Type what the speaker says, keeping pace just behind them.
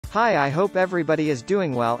Hi, I hope everybody is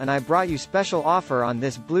doing well, and I brought you special offer on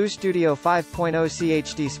this BLU Studio 5.0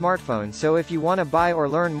 CHD smartphone, so if you want to buy or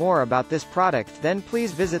learn more about this product, then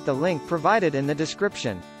please visit the link provided in the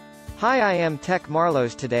description. Hi, I am Tech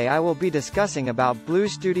Marlos. Today I will be discussing about BLU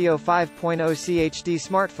Studio 5.0 CHD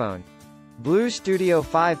smartphone. BLU Studio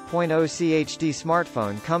 5.0 CHD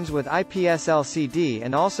smartphone comes with IPS LCD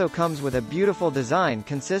and also comes with a beautiful design,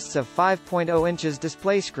 consists of 5.0 inches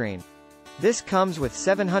display screen. This comes with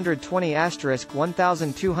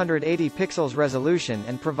 720*1280 pixels resolution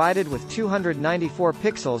and provided with 294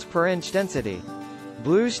 pixels per inch density.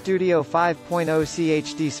 BLU Studio 5.0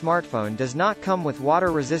 CHD smartphone does not come with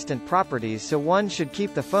water-resistant properties, so one should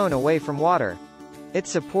keep the phone away from water. It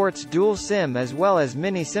supports dual SIM as well as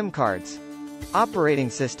mini SIM cards. Operating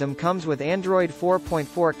system comes with Android 4.4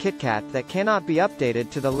 KitKat that cannot be updated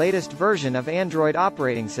to the latest version of Android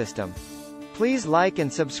operating system. Please like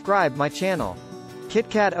and subscribe my channel.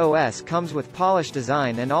 KitKat OS comes with polished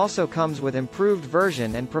design and also comes with improved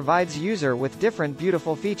version and provides user with different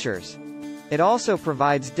beautiful features. It also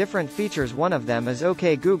provides different features. One of them is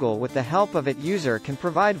OK Google. With the help of it, user can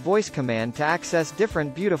provide voice command to access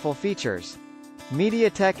different beautiful features.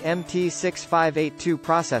 MediaTek MT6582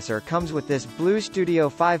 processor comes with this BLU Studio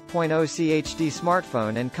 5.0 CHD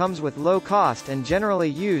smartphone and comes with low cost and generally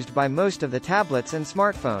used by most of the tablets and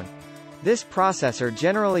smartphone. This processor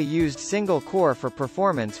generally used single core for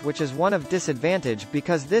performance, which is one of disadvantage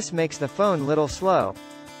because this makes the phone little slow.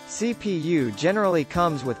 CPU generally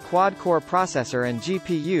comes with quad-core processor and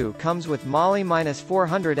GPU comes with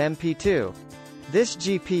Mali-400 MP2. This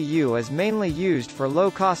GPU is mainly used for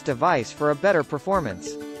low-cost device for a better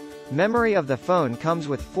performance. Memory of the phone comes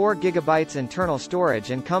with 4 GB internal storage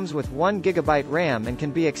and comes with 1 GB RAM and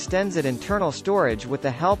can be extended internal storage with the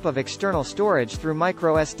help of external storage through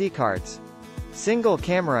micro SD cards. Single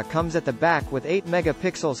camera comes at the back with 8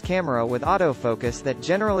 megapixels camera with autofocus that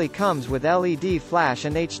generally comes with LED flash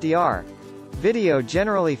and HDR. Video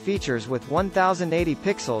generally features with 1080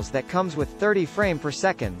 pixels that comes with 30 frames per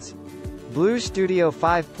second. BLU Studio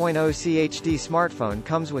 5.0 CHD smartphone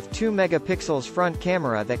comes with 2 megapixels front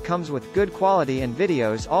camera that comes with good quality and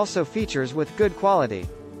videos also features with good quality.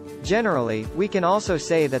 Generally, we can also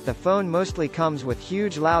say that the phone mostly comes with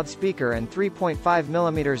huge loudspeaker and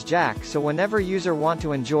 3.5mm jack, so whenever user want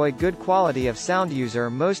to enjoy good quality of sound, user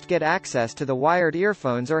most get access to the wired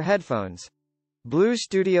earphones or headphones. BLU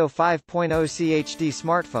Studio 5.0 CHD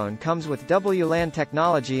smartphone comes with WLAN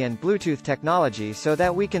technology and Bluetooth technology, so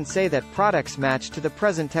that we can say that products match to the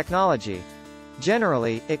present technology.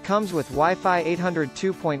 Generally, it comes with Wi-Fi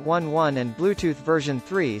 802.11 and Bluetooth version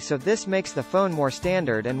 3, so this makes the phone more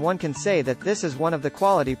standard and one can say that this is one of the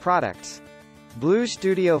quality products. BLU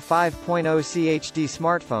Studio 5.0 CHD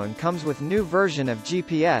smartphone comes with new version of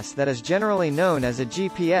GPS that is generally known as a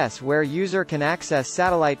GPS, where user can access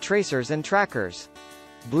satellite tracers and trackers.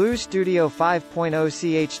 BLU Studio 5.0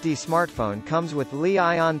 CHD smartphone comes with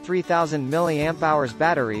Li-ion 3000 mAh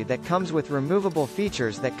battery that comes with removable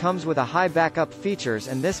features that comes with a high backup features,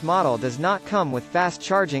 and this model does not come with fast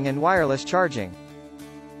charging and wireless charging.